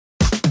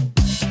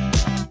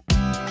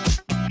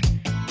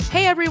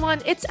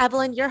everyone, it's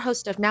Evelyn, your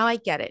host of Now I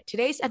Get It,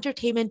 today's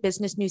entertainment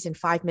business news in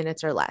 5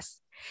 minutes or less.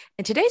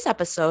 In today's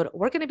episode,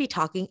 we're going to be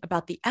talking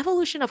about the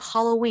evolution of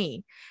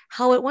Halloween,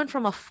 how it went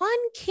from a fun,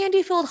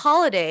 candy filled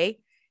holiday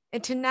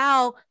into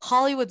now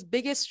Hollywood's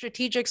biggest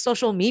strategic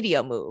social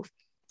media move.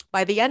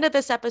 By the end of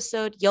this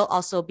episode, you'll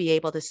also be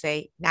able to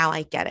say, Now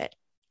I Get It.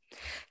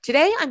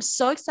 Today, I'm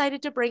so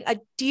excited to bring a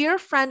dear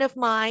friend of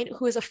mine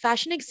who is a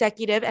fashion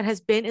executive and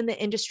has been in the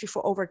industry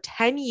for over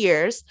 10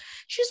 years.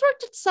 She's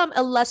worked at some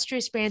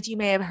illustrious brands you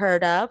may have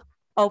heard of.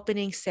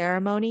 Opening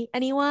Ceremony,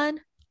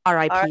 anyone?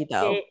 RIP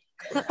though.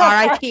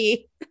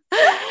 RIP.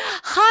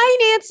 Hi,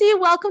 Nancy.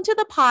 Welcome to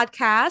the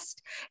podcast.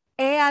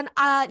 And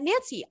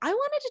Nancy, I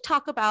wanted to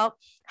talk about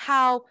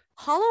how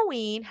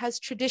Halloween has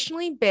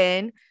traditionally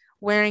been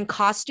wearing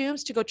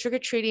costumes to go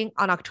trick-or-treating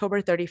on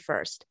October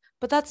 31st.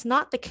 But that's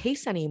not the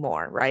case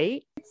anymore,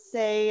 right? I'd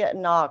say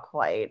not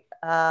quite.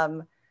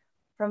 From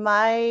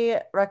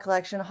my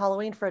recollection,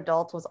 Halloween for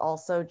adults was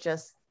also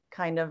just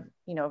kind of,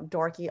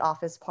 dorky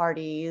office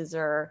parties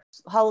or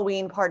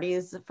Halloween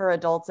parties for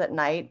adults at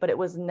night, but it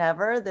was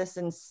never this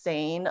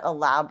insane,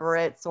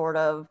 elaborate sort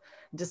of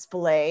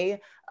display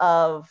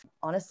of,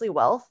 honestly,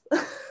 wealth.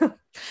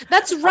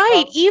 That's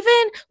right.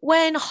 Even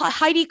when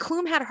Heidi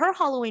Klum had her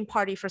Halloween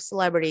party for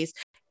celebrities,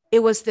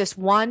 it was this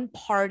one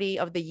party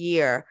of the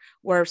year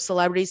where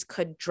celebrities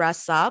could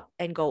dress up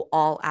and go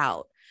all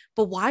out.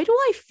 But why do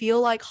I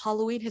feel like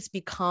Halloween has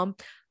become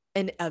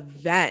an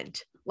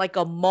event, like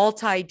a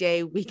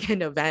multi-day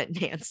weekend event,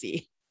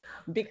 Nancy?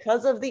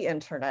 Because of the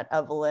internet,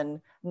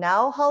 Evelyn.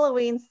 Now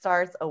Halloween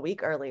starts a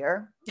week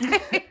earlier.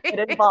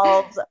 It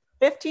involves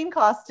 15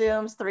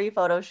 costumes, 3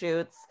 photo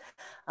shoots.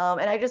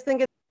 And I just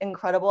think it's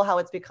incredible how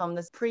it's become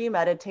this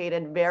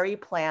premeditated, very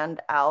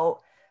planned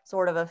out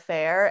sort of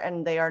affair,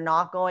 and they are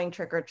not going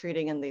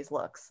trick-or-treating in these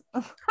looks.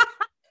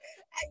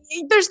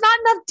 There's not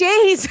enough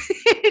days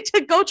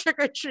to go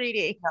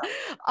trick-or-treating.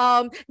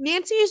 No.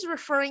 Nancy is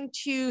referring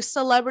to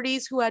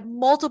celebrities who had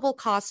multiple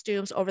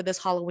costumes over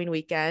this Halloween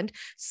weekend,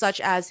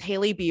 such as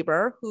Hailey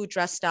Bieber, who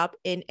dressed up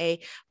in a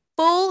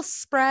full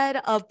spread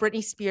of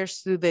Britney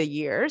Spears through the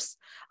years.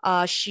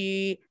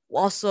 She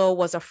also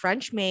was a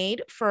French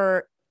maid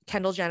for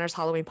Kendall Jenner's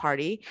Halloween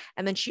party.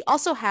 And then she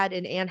also had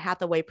an Anne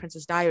Hathaway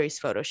Princess Diaries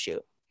photo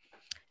shoot.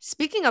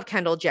 Speaking of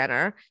Kendall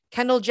Jenner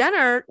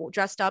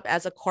dressed up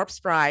as a corpse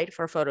bride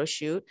for a photo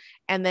shoot,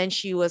 and then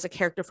she was a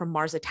character from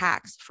Mars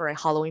Attacks for a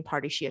Halloween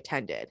party she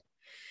attended.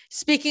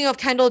 Speaking of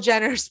Kendall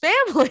Jenner's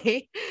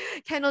family,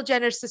 Kendall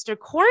Jenner's sister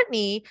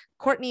Courtney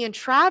and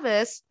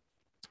Travis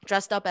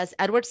dressed up as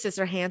Edward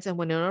Scissorhands and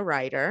Winona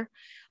Ryder.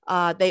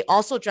 They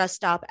also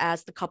dressed up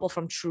as the couple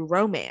from True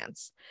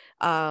Romance.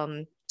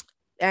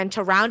 And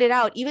to round it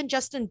out, even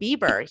Justin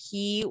Bieber,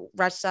 he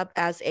dressed up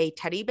as a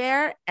teddy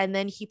bear, and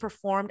then he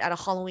performed at a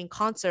Halloween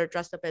concert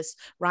dressed up as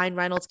Ryan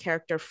Reynolds'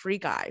 character Free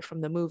Guy from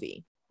the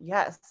movie.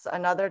 Yes,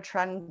 another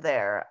trend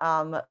there.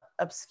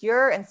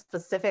 Obscure and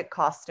specific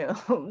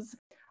costumes.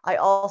 I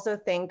also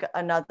think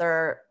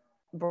another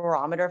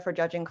barometer for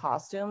judging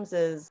costumes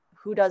is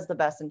who does the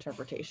best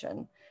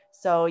interpretation.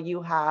 So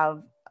you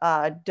have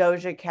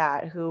Doja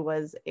Cat, who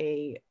was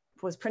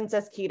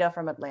Princess Kita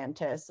from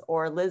Atlantis,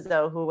 or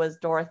Lizzo, who was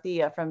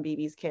Dorothea from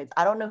BB's Kids.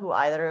 I don't know who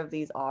either of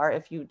these are.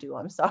 If you do,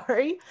 I'm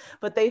sorry,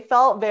 but they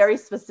felt very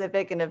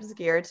specific and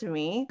obscure to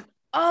me.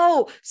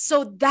 Oh,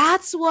 so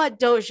that's what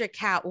Doja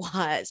Cat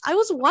was. I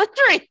was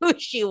wondering who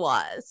she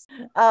was.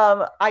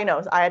 I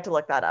know, I had to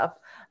look that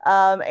up.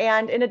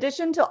 And in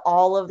addition to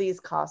all of these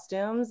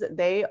costumes,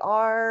 they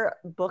are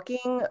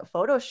booking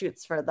photo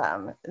shoots for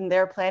them, and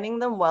they're planning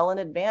them well in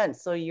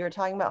advance. So you're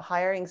talking about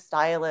hiring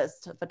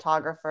stylists,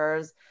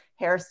 photographers,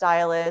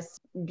 hairstylists,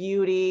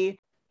 beauty,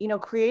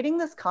 creating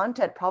this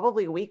content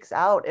probably weeks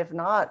out, if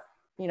not,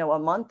 a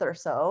month or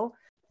so.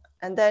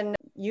 And then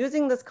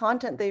using this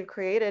content they've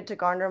created to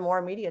garner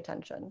more media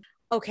attention.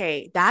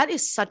 Okay, that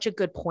is such a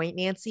good point,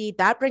 Nancy.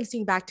 That brings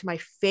me back to my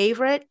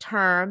favorite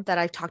term that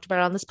I've talked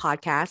about on this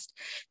podcast.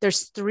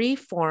 There's 3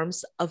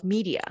 forms of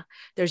media.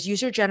 There's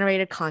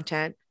user-generated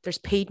content, there's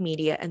paid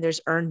media, and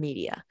there's earned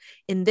media.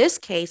 In this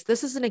case,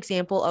 this is an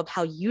example of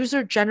how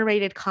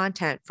user-generated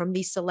content from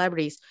these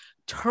celebrities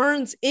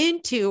turns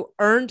into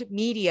earned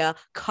media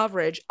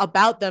coverage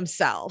about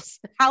themselves.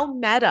 How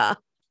meta.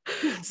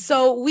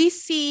 So we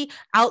see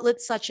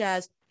outlets such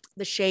as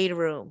The Shade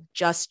Room,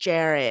 Just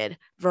Jared,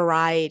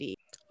 Variety.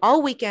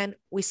 All weekend,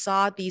 we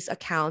saw these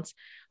accounts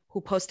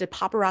who posted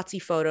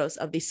paparazzi photos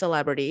of these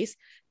celebrities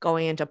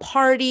going into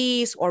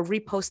parties or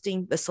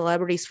reposting the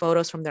celebrities'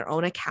 photos from their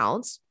own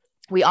accounts.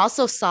 We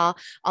also saw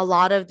a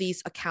lot of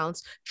these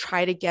accounts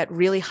try to get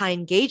really high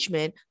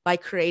engagement by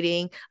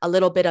creating a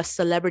little bit of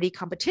celebrity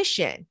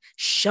competition,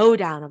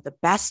 showdown of the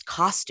best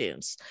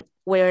costumes,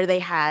 where they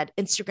had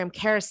Instagram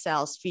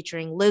carousels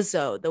featuring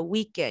Lizzo, The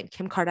Weeknd,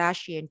 Kim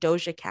Kardashian,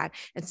 Doja Cat,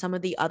 and some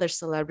of the other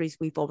celebrities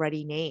we've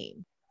already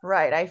named.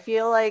 Right. I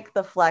feel like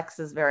the flex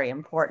is very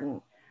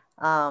important.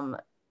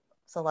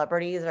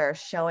 Celebrities are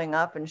showing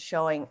up and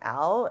showing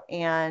out,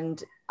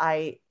 and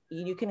I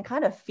you can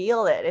kind of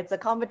feel it. It's a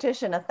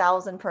competition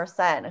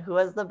 1,000%. Who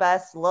has the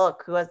best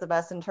look? Who has the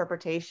best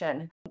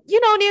interpretation? You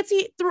know,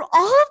 Nancy, through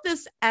all of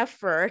this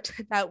effort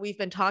that we've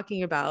been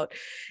talking about,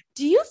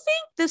 do you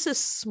think this is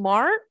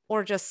smart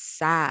or just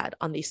sad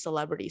on these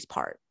celebrities'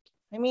 part?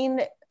 I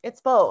mean,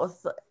 it's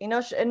both. You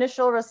know,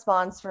 initial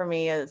response for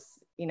me is,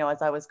 you know,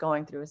 as I was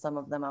going through some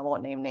of them, I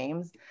won't name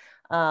names,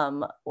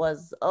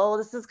 was, oh,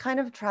 this is kind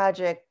of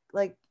tragic.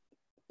 Like,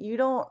 you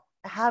don't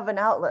have an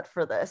outlet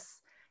for this,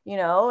 you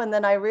know? And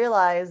then I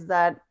realized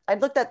that I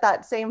looked at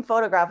that same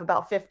photograph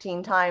about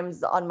 15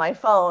 times on my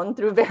phone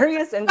through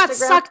various Instagram Got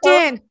sucked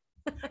posts in.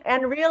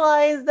 and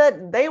realized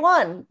that they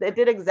won. They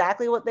did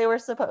exactly what it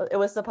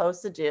was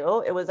supposed to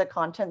do. It was a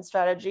content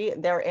strategy.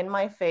 They're in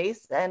my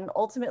face. And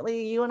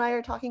ultimately, you and I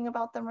are talking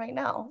about them right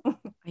now.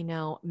 I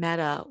know,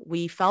 Meta,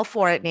 we fell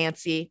for it,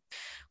 Nancy.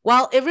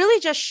 Well, it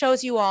really just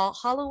shows you all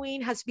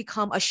Halloween has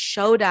become a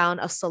showdown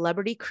of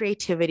celebrity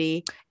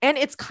creativity, and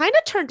it's kind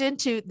of turned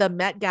into the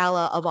Met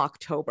Gala of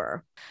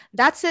October.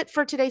 That's it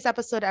for today's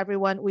episode,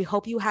 everyone. We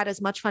hope you had as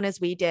much fun as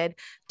we did.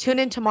 Tune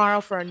in tomorrow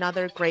for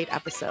another great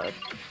episode.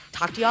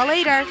 Talk to y'all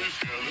later.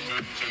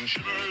 Skeletons and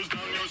shivers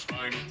down your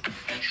spine.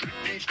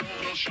 Shrieking skulls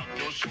will shock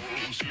your soul,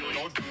 seal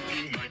your doom.